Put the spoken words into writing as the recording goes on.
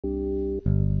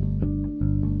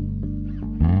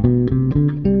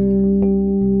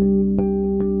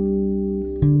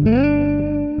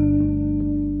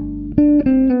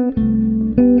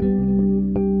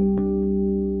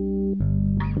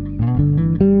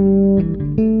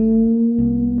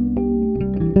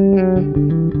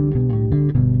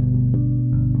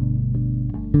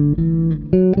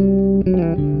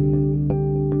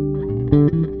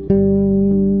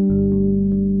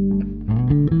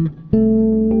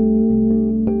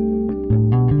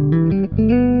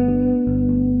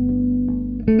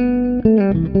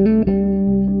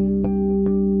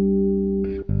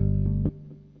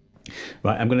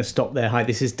I'm going to stop there. Hi,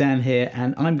 this is Dan here,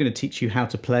 and I'm going to teach you how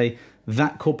to play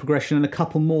that chord progression and a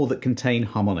couple more that contain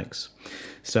harmonics.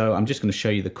 So I'm just going to show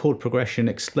you the chord progression,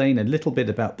 explain a little bit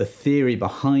about the theory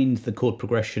behind the chord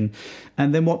progression,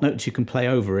 and then what notes you can play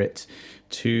over it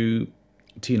to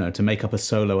make up a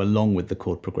solo along with the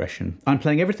chord progression. I'm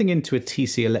playing everything into a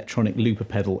TC electronic looper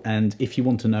pedal, and if you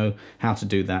want to know how to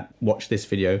do that, watch this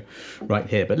video right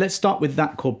here. But let's start with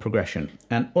that chord progression.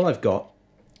 And all I've got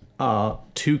are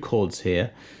two chords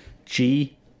here,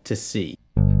 G to C.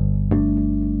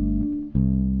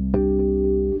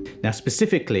 Now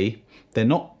specifically, they're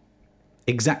not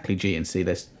exactly G and C,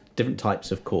 there's different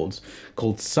types of chords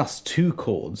called sus2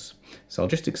 chords. So I'll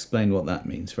just explain what that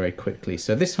means very quickly.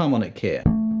 So this harmonic here,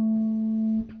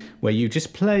 where you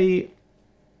just play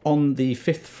on the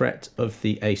 5th fret of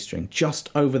the A string,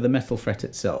 just over the metal fret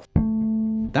itself.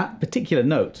 That particular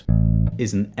note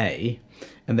is an A,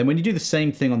 and then when you do the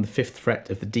same thing on the 5th fret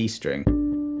of the D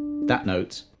string, that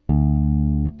note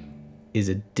is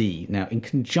a D. Now, in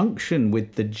conjunction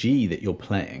with the G that you're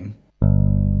playing,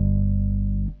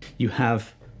 you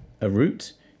have a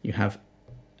root, you have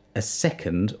a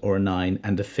second or a 9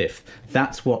 and a 5th.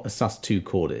 That's what a sus2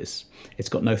 chord is. It's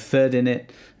got no third in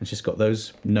it, it's just got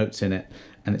those notes in it,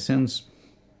 and it sounds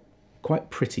quite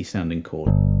pretty sounding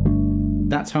chord.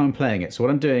 That's how I'm playing it. So what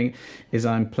I'm doing is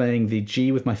I'm playing the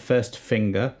G with my first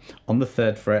finger on the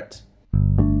 3rd fret,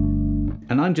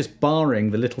 and I'm just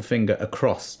barring the little finger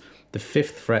across the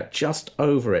 5th fret, just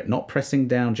over it, not pressing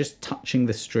down, just touching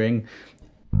the string,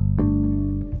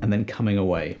 and then coming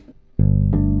away.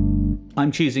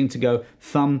 I'm choosing to go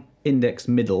thumb, index,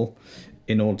 middle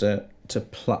in order to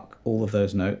pluck all of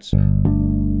those notes.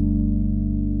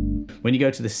 When you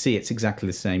go to the C, it's exactly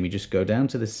the same. You just go down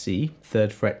to the C,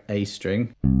 3rd fret A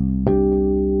string.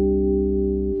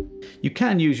 You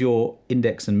can use your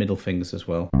index and middle fingers as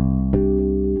well,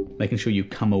 making sure you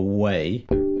come away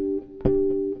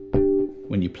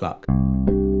when you pluck.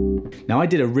 Now I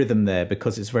did a rhythm there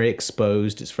because it's very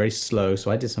exposed, it's very slow, so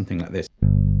I did something like this.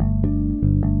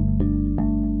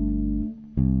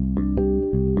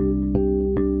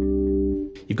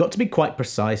 You've got to be quite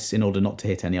precise in order not to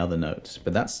hit any other notes,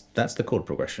 but that's the chord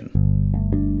progression.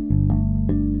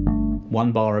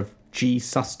 1 bar of G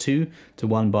sus2 to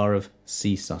 1 bar of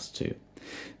C sus2.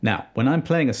 Now, when I'm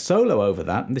playing a solo over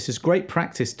that, and this is great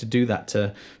practice to do that,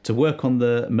 to work on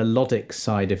the melodic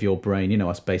side of your brain. You know,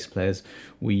 us bass players,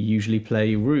 we usually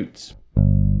play roots.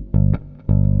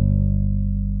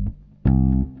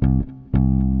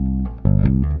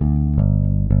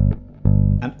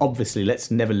 And obviously, let's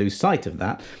never lose sight of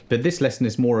that, but this lesson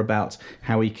is more about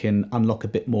how we can unlock a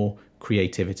bit more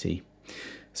creativity.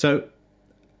 So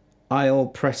I'll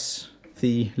press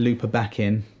the looper back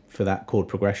in for that chord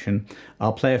progression.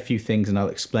 I'll play a few things and I'll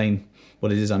explain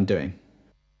what it is I'm doing.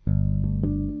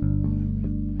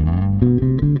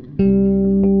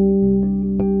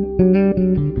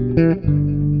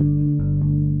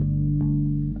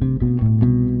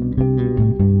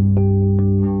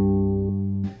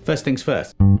 First things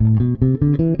first.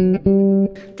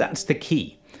 That's the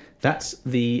key. That's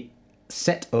the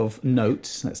set of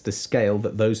notes, that's the scale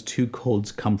that those two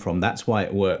chords come from. That's why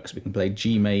it works. We can play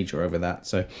G major over that.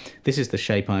 So this is the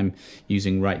shape I'm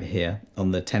using right here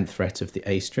on the 10th fret of the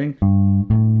A string.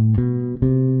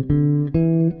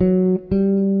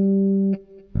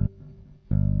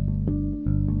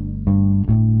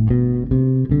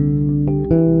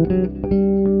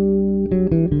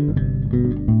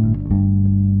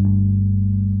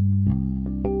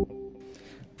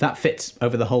 That fits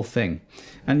over the whole thing.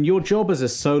 And your job as a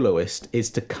soloist is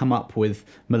to come up with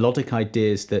melodic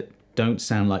ideas that don't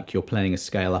sound like you're playing a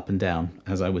scale up and down,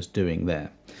 as I was doing there.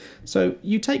 So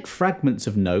you take fragments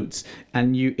of notes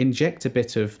and you inject a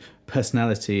bit of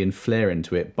personality and flair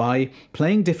into it by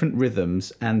playing different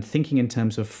rhythms and thinking in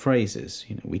terms of phrases.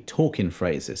 You know, we talk in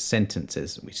phrases,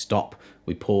 sentences, we stop,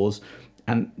 we pause,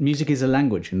 and music is a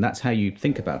language, and that's how you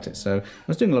think about it. So I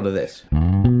was doing a lot of this.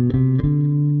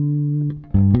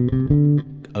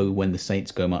 Oh, when the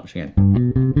saints go marching in.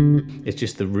 It's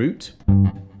just the root,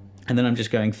 and then I'm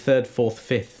just going 3rd,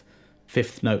 4th,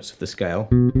 5th notes of the scale.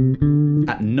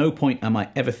 At no point am I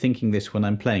ever thinking this when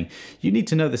I'm playing. You need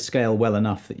to know the scale well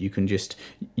enough that you can just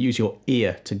use your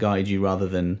ear to guide you rather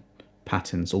than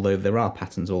patterns, although there are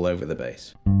patterns all over the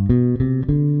bass.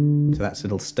 So that's a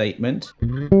little statement.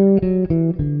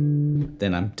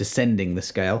 Then I'm descending the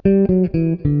scale.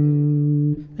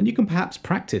 And And you can perhaps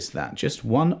practice that, just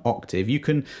one octave. You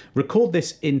can record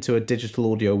this into a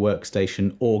digital audio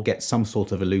workstation or get some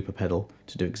sort of a looper pedal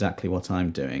to do exactly what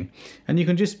I'm doing. And you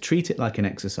can just treat it like an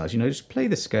exercise, you know, just play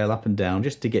the scale up and down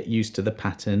just to get used to the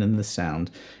pattern and the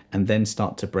sound, and then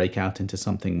start to break out into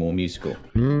something more musical.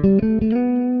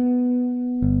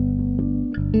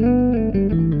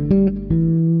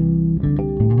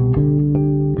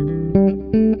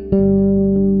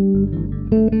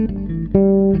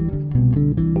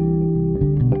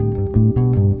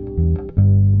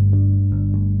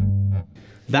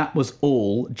 That was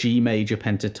all G major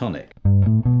pentatonic,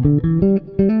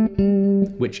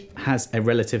 which has a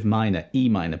relative minor, E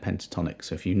minor pentatonic.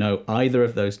 So if you know either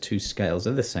of those two scales,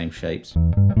 they're the same shapes.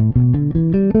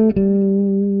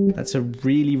 That's a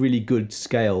really, really good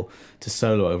scale to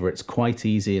solo over. It's quite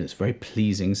easy and it's very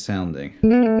pleasing sounding.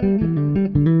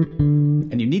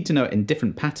 And you need to know it in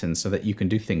different patterns so that you can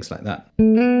do things like that.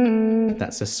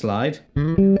 That's a slide.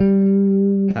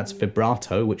 That's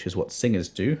vibrato, which is what singers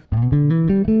do.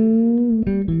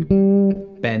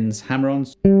 Bends,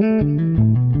 hammer-ons.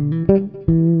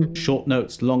 Short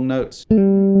notes, long notes,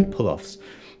 pull-offs.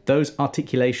 Those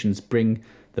articulations bring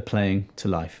the playing to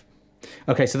life.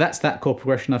 Okay, so that's that chord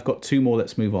progression. I've got two more,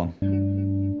 let's move on.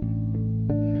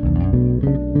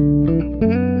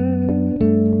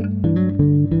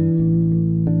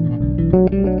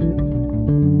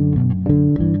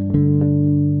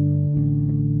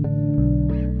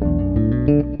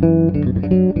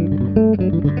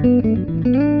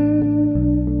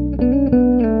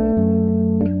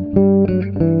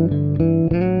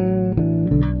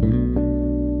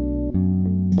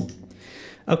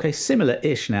 Okay,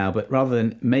 similar-ish now, but rather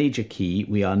than major key,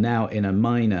 we are now in a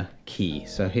minor key.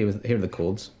 So here are the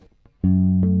chords.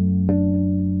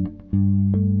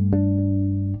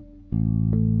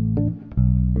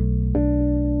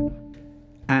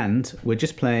 And we're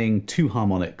just playing two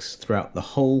harmonics throughout the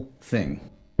whole thing.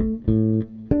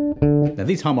 Now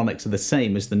these harmonics are the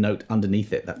same as the note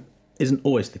underneath it. That isn't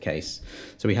always the case.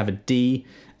 So we have a D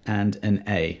and an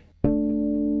A,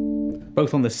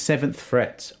 both on the 7th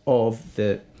fret of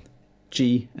the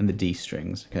G and the D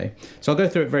strings, okay? So I'll go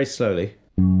through it very slowly.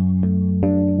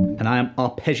 And I am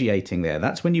arpeggiating there.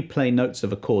 That's when you play notes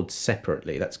of a chord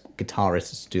separately. That's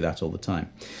guitarists do that all the time.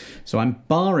 So I'm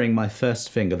barring my first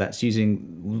finger. That's using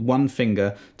one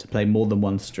finger to play more than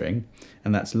one string,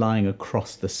 and that's lying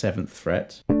across the 7th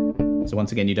fret. So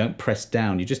once again, you don't press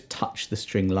down, you just touch the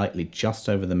string lightly just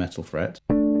over the metal fret.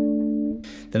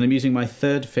 Then I'm using my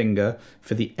third finger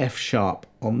for the F sharp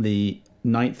on the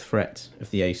 9th fret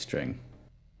of the A string.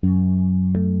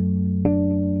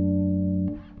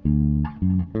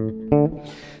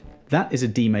 That is a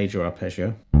D major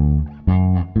arpeggio.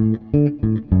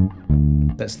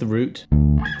 That's the root,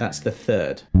 that's the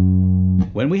third.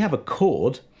 When we have a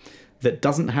chord that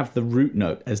doesn't have the root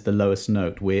note as the lowest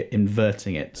note, we're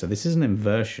inverting it. So this is an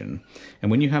inversion. And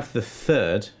when you have the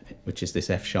third, which is this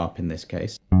F sharp in this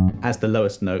case, as the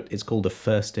lowest note, it's called a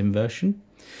first inversion.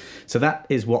 So that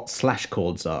is what slash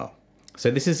chords are.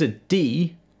 So this is a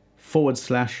D /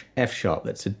 F sharp.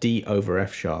 That's a D over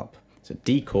F sharp. It's a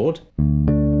D chord.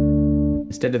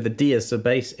 Instead of the D as the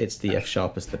bass, it's the F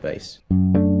sharp as the bass.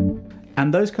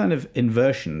 And those kind of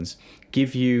inversions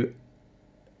give you,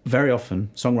 very often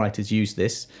songwriters use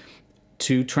this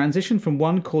to transition from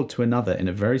one chord to another in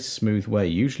a very smooth way,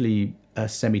 usually a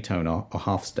semitone or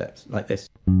half steps, like this.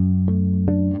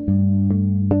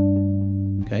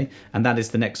 Okay, and that is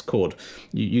the next chord.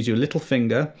 You use your little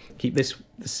finger, keep this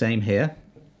the same here,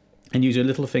 and use your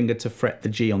little finger to fret the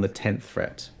G on the 10th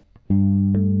fret.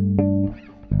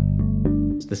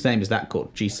 It's the same as that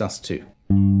chord, G sus2.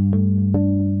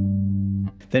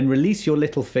 Then release your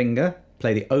little finger,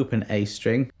 play the open A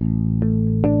string.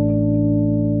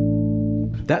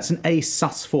 That's an A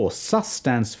sus4. Sus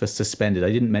stands for suspended.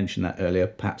 I didn't mention that earlier,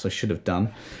 perhaps I should have done.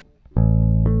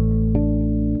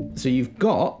 So you've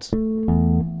got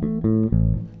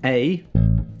A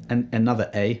and another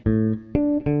A,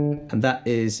 and that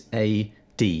is a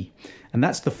D. And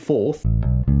that's the 4th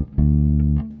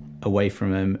away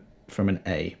from an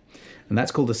A. And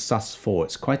that's called a sus4.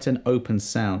 It's quite an open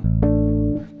sound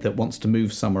that wants to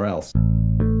move somewhere else.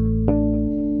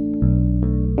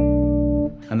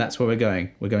 And that's where we're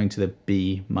going. We're going to the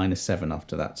B -7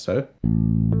 after that. So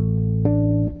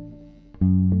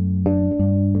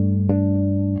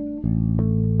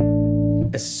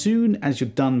as soon as you're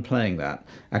done playing that,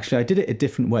 actually I did it a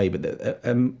different way, but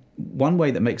one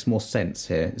way that makes more sense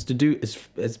here is to do as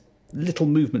little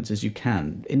movements as you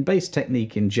can. In bass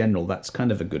technique in general, that's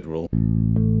kind of a good rule,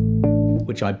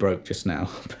 which I broke just now,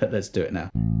 but let's do it now.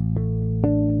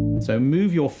 So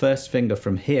move your first finger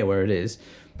from here where it is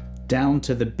down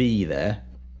to the B there.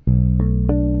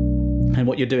 And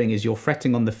what you're doing is you're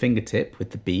fretting on the fingertip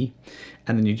with the B,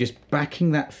 and then you're just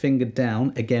backing that finger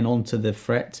down again onto the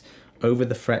fret, over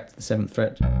the fret, the 7th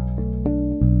fret.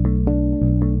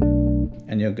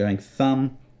 And you're going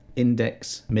thumb,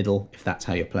 index, middle, if that's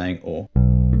how you're playing, or.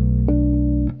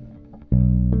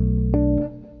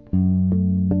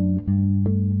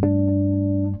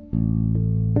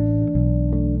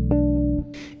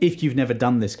 If you've never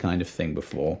done this kind of thing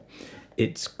before,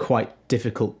 it's quite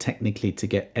difficult technically to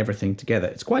get everything together.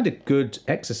 It's quite a good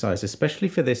exercise, especially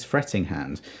for this fretting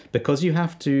hand, because you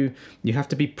have to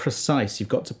be precise. You've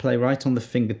got to play right on the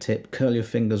fingertip, curl your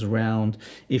fingers round.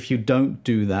 If you don't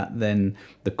do that, then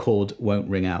the chord won't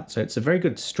ring out. So it's a very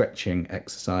good stretching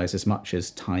exercise as much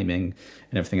as timing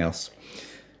and everything else.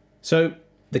 So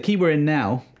the key we're in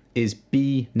now is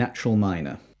B natural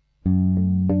minor.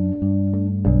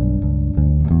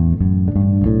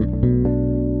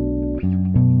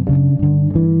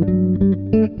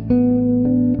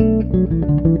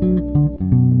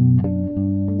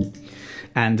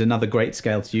 And another great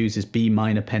scale to use is B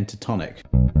minor pentatonic.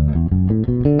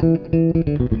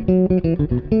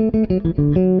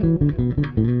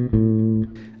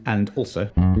 And also,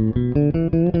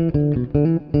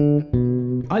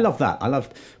 I love that. I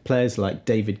love players like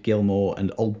David Gilmour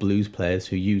and old blues players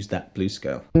who use that blues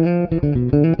scale,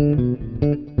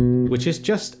 which is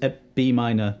just a B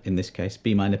minor, in this case,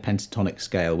 B minor pentatonic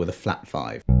scale with a flat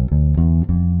 5.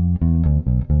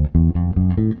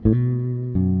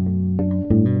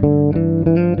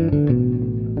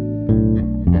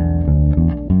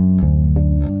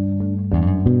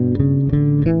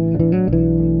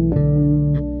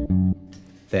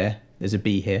 There's a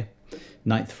B here,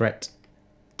 9th fret,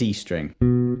 D string.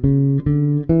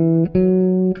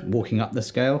 Walking up the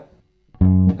scale,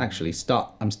 actually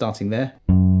I'm starting there.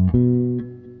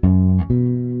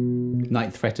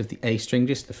 9th fret of the A string,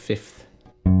 just the 5th.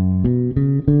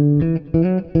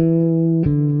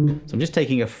 So I'm just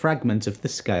taking a fragment of the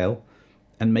scale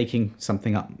and making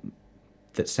something up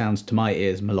that sounds to my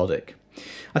ears melodic.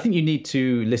 I think you need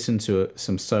to listen to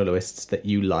some soloists that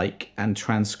you like and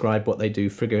transcribe what they do,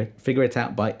 figure it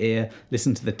out by ear,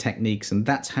 listen to the techniques, and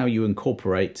that's how you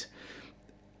incorporate,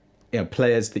 you know,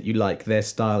 players that you like, their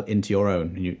style into your own,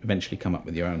 and you eventually come up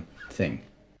with your own thing.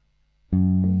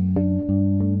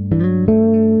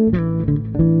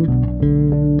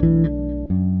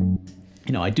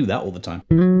 You know, I do that all the time.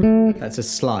 That's a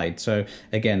slide. So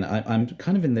again, I'm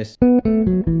kind of in this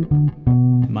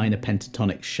minor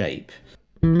pentatonic shape.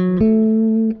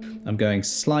 I'm going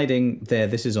sliding there.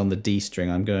 This is on the D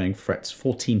string. I'm going frets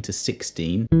 14 to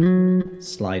 16,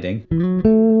 sliding,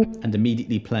 and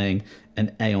immediately playing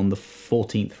an A on the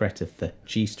 14th fret of the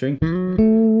G string.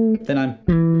 Then I'm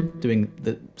doing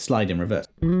the slide in reverse,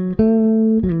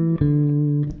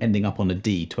 ending up on a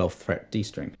D, 12th fret D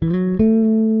string.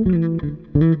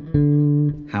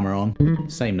 Hammer on,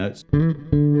 same notes.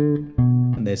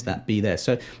 And there's that B there.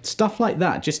 So stuff like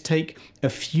that, just take a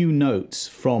few notes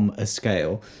from a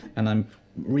scale, and I'm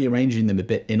rearranging them a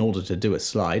bit in order to do a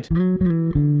slide.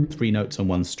 3 notes on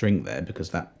 1 string there, because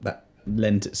that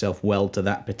lends itself well to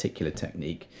that particular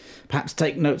technique. Perhaps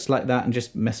take notes like that and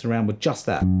just mess around with just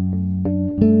that.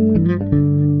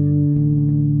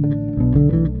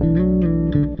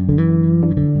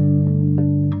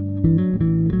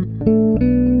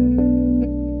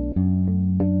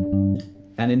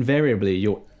 And invariably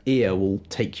your ear will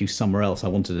take you somewhere else. I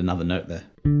wanted another note there.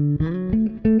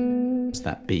 It's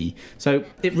that B. So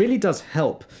it really does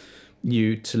help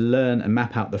you to learn and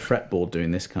map out the fretboard doing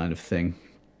this kind of thing.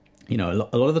 You know,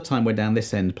 a lot of the time we're down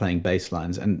this end playing bass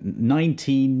lines, and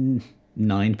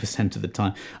 99% of the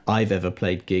time I've ever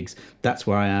played gigs, that's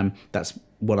where I am. That's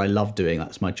what I love doing.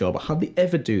 That's my job. I hardly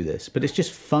ever do this, but it's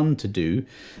just fun to do,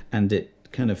 and it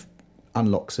kind of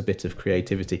unlocks a bit of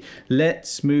creativity.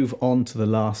 Let's move on to the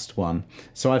last one.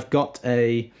 So I've got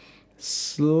a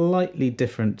slightly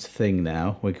different thing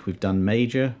now. We've done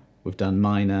major, we've done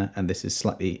minor, and this is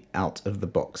slightly out of the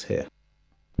box here.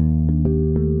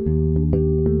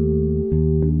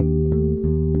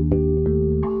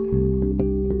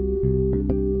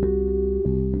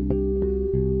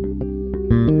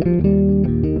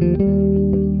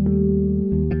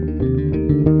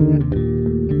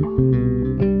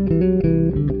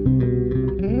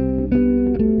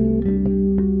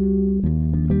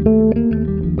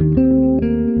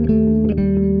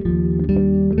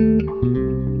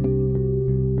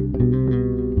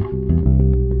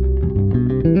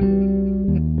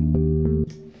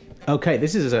 Okay,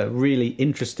 this is a really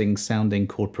interesting sounding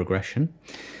chord progression,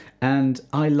 and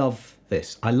I love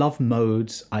this. I love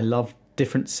modes, I love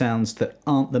different sounds that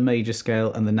aren't the major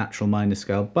scale and the natural minor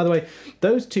scale. By the way,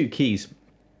 those two keys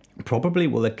probably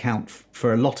will account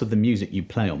for a lot of the music you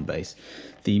play on bass.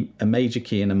 A major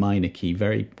key and a minor key,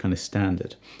 very kind of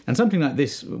standard. And something like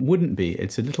this wouldn't be.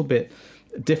 It's a little bit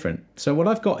different. So what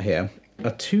I've got here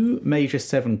are two major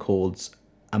 7 chords,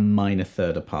 a minor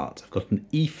third apart. I've got an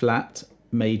E flat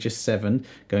major 7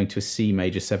 going to a C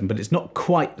major 7, but it's not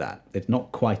quite that. It's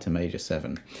not quite a major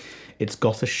 7. It's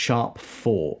got a sharp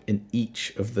 4 in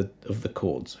each of the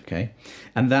chords, okay?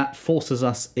 And that forces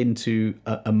us into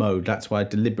a mode. That's why I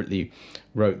deliberately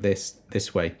wrote this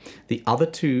way. The other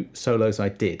two solos I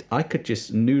did, I could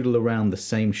just noodle around the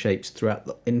same shapes throughout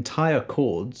the entire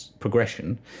chords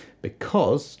progression,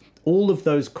 because all of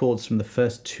those chords from the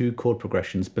first 2 chord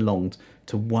progressions belonged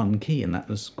to one key, and that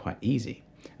was quite easy.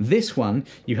 This one,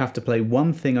 you have to play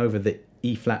one thing over the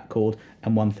E flat chord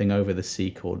and one thing over the C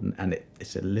chord, and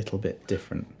it's a little bit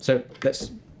different. So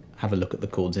let's have a look at the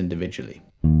chords individually.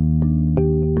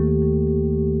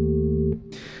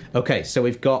 Okay, so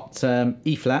we've got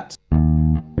E flat.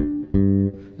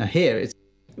 Now here,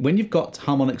 when you've got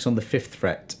harmonics on the 5th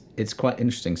fret, it's quite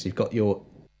interesting. So you've got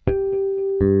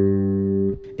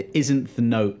it isn't the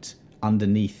note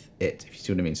underneath it, if you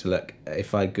see what I mean. So look,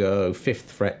 if I go 5th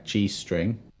fret G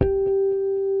string,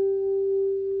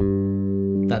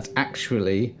 that's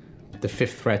actually the 5th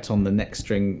fret on the next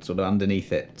string sort of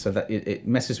underneath it, so that it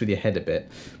messes with your head a bit.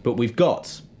 But we've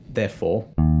got, therefore,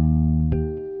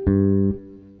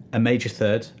 a major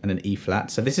third and an E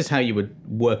flat. So this is how you would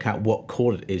work out what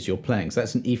chord it is you're playing. So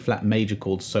that's an E flat major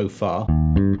chord so far.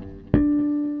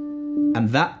 And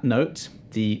that note,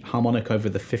 the harmonic over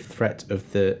the 5th fret of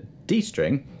the D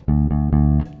string,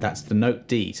 that's the note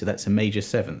D, so that's a major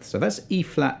 7th. So that's E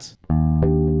flat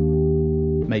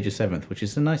major 7th, which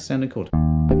is a nice sounding chord.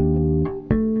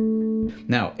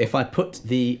 Now, if I put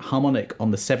the harmonic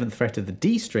on the 7th fret of the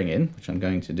D string in, which I'm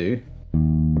going to do,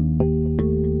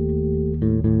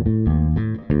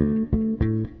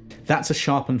 that's a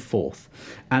sharpened 4th.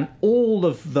 And all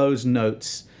of those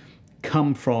notes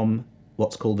come from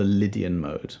what's called a Lydian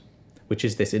mode, which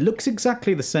is this. It looks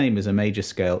exactly the same as a major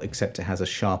scale, except it has a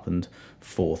sharpened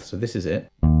 4th. So this is it.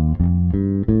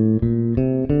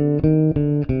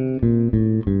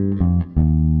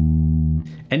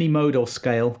 Any mode or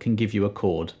scale can give you a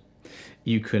chord.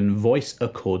 You can voice a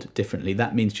chord differently.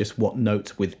 That means just what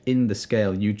notes within the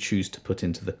scale you choose to put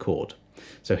into the chord.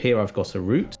 So here I've got a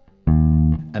root,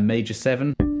 a major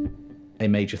 7, a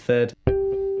major third.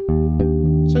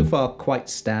 So far quite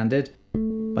standard.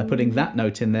 By putting that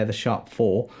note in there, the sharp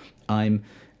 4, I'm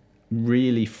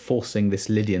really forcing this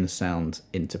Lydian sound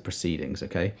into proceedings,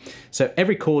 okay? So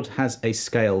every chord has a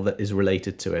scale that is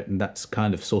related to it, and that's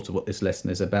kind of sort of what this lesson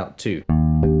is about too.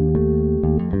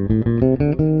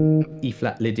 E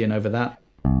flat Lydian over that.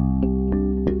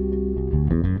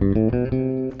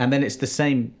 And then it's the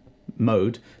same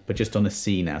mode, but just on a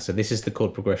C now. So this is the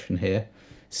chord progression here.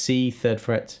 C, 3rd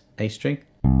fret, A string.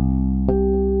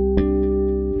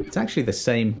 It's actually the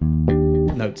same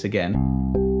notes again.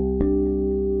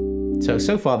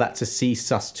 So far that's a C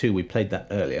sus2, we played that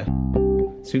earlier.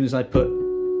 As soon as I put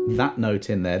that note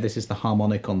in there, this is the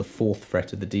harmonic on the 4th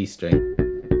fret of the D string.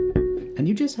 And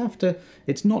you just have to,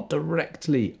 it's not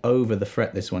directly over the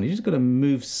fret, this one. You just got to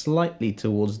move slightly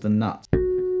towards the nut.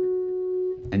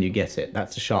 And you get it.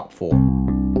 That's a sharp 4.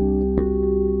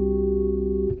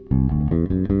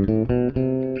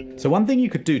 So one thing you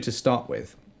could do to start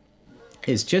with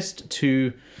is just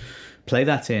to play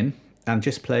that in and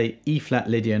just play E flat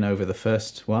Lydian over the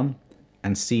first one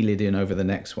and C Lydian over the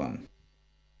next one.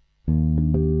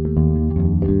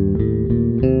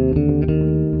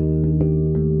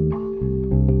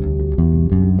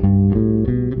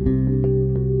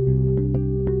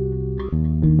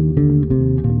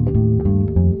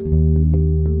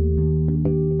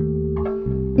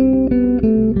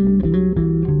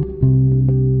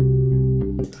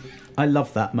 I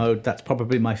love that mode. That's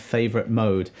probably my favorite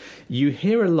mode. You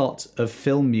hear a lot of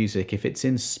film music, if it's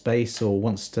in space or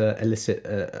wants to elicit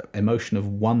an emotion of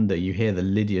wonder, you hear the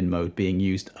Lydian mode being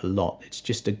used a lot. It's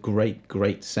just a great,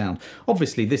 great sound.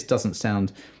 Obviously, this doesn't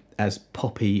sound as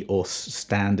poppy or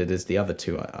standard as the other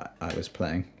two I was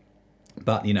playing.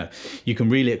 But, you know, you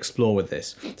can really explore with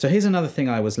this. So here's another thing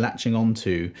I was latching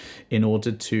onto in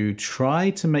order to try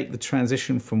to make the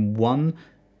transition from one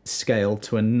scale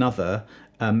to another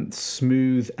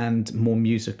smooth and more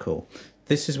musical.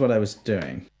 This is what I was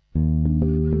doing.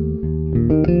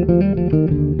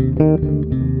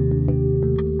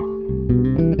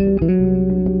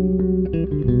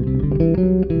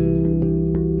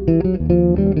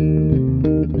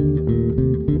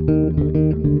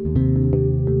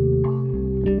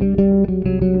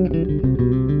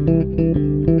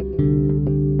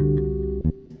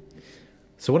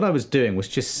 So what I was doing was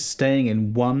just staying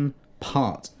in one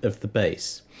part of the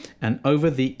bass, and over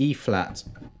the E flat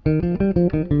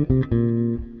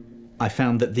I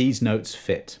found that these notes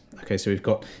fit. Okay, so we've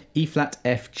got E flat,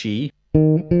 F, G,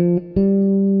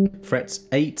 frets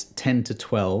 8, 10 to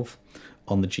 12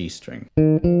 on the G string.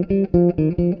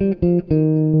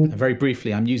 Very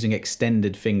briefly, I'm using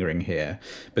extended fingering here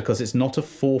because it's not a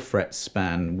 4-fret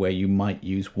span where you might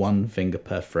use one finger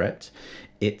per fret.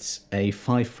 It's a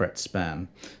 5-fret span.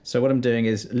 So what I'm doing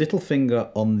is little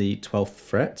finger on the 12th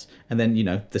fret, and then, you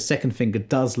know, the second finger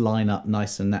does line up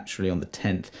nice and naturally on the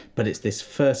 10th, but it's this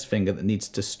first finger that needs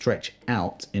to stretch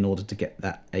out in order to get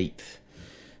that 8th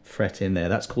fret in there.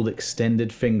 That's called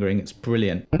extended fingering. It's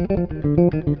brilliant,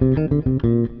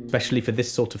 especially for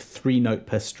this sort of 3-note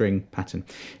per string pattern.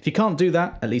 If you can't do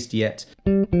that, at least yet,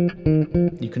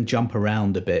 you can jump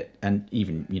around a bit and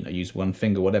even, you know, use one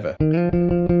finger, whatever.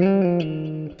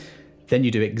 Then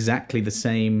you do exactly the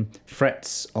same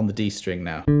frets on the D string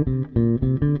now.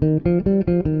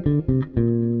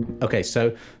 Okay,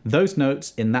 so those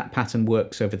notes in that pattern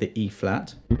works over the E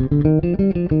flat.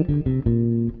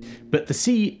 But the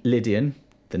C Lydian,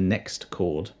 the next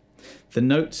chord, the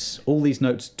notes, all these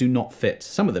notes do not fit.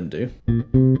 Some of them do.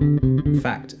 In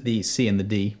fact, the C and the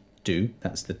D do.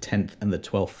 That's the 10th and the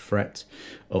 12th fret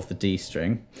of the D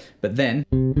string. But then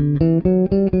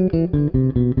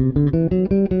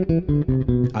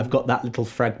I've got that little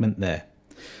fragment there.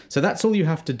 So that's all you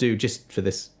have to do just for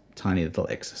this tiny little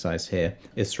exercise here,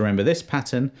 is to remember this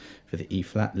pattern for the E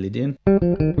flat Lydian.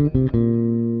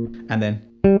 And then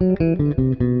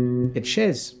it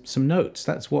shares some notes.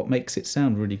 That's what makes it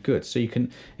sound really good. So you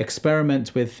can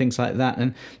experiment with things like that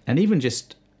and even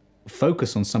just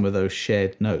focus on some of those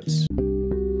shared notes.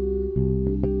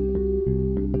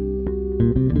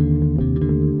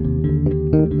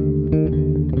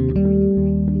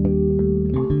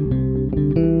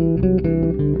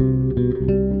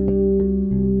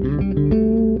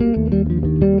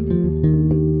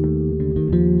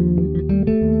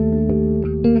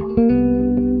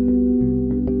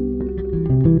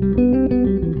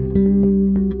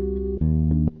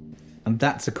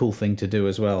 That's a cool thing to do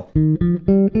as well.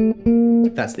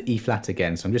 That's the E flat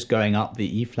again, so I'm just going up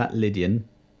the E flat Lydian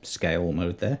scale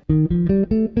mode there.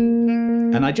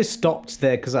 And I just stopped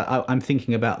there because I'm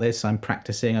thinking about this, I'm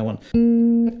practicing,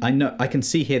 I know, I can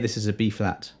see here this is a B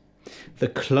flat. The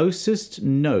closest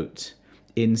note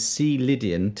in C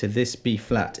Lydian to this B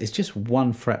flat is just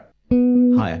 1 fret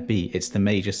higher, B, it's the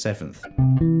major 7th.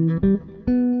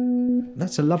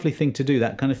 That's a lovely thing to do,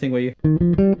 that kind of thing where you...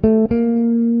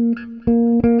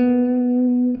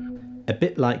 A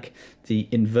bit like the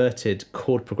inverted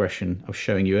chord progression I was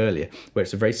showing you earlier, where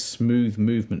it's a very smooth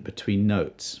movement between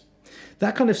notes.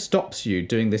 That kind of stops you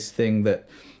doing this thing that,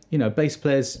 you know, bass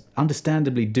players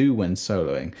understandably do when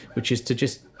soloing, which is to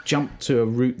just jump to a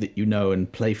root that you know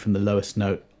and play from the lowest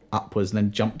note upwards and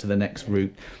then jump to the next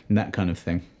root and that kind of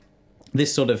thing.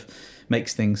 This sort of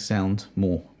makes things sound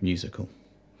more musical.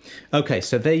 Okay,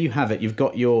 so there you have it. You've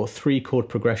got your 3 chord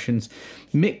progressions.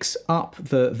 Mix up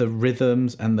the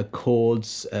rhythms and the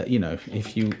chords. You know,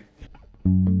 if you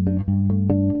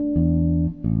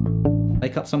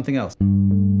make up something else.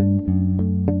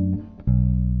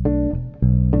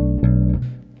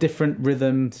 Different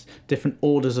rhythms, different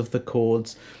orders of the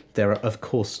chords. There are, of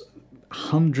course,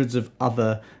 hundreds of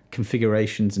other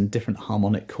configurations and different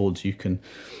harmonic chords you can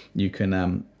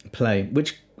play,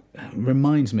 which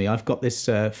reminds me, I've got this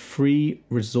free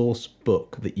resource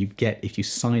book that you get if you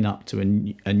sign up to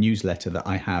a newsletter that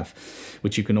I have,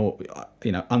 which you can all,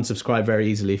 you know, unsubscribe very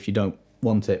easily if you don't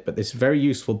want it. But this very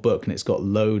useful book, and it's got a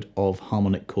load of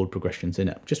harmonic chord progressions in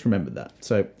it. Just remember that.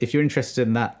 So if you're interested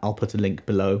in that, I'll put a link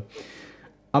below.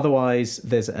 Otherwise,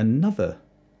 there's another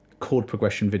chord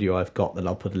progression video I've got that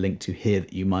I'll put a link to here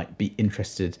that you might be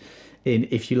interested in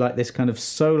if you like this kind of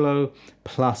solo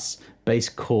plus bass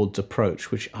chords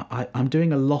approach, which I'm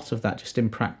doing a lot of that just in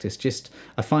practice.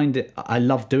 I find it, I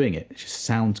love doing it. It just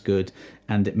sounds good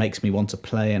and it makes me want to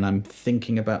play, and I'm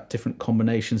thinking about different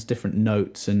combinations, different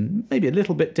notes, and maybe a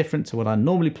little bit different to what I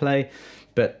normally play,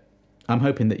 but I'm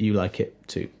hoping that you like it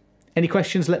too. Any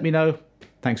questions, let me know.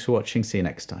 Thanks for watching. See you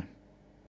next time.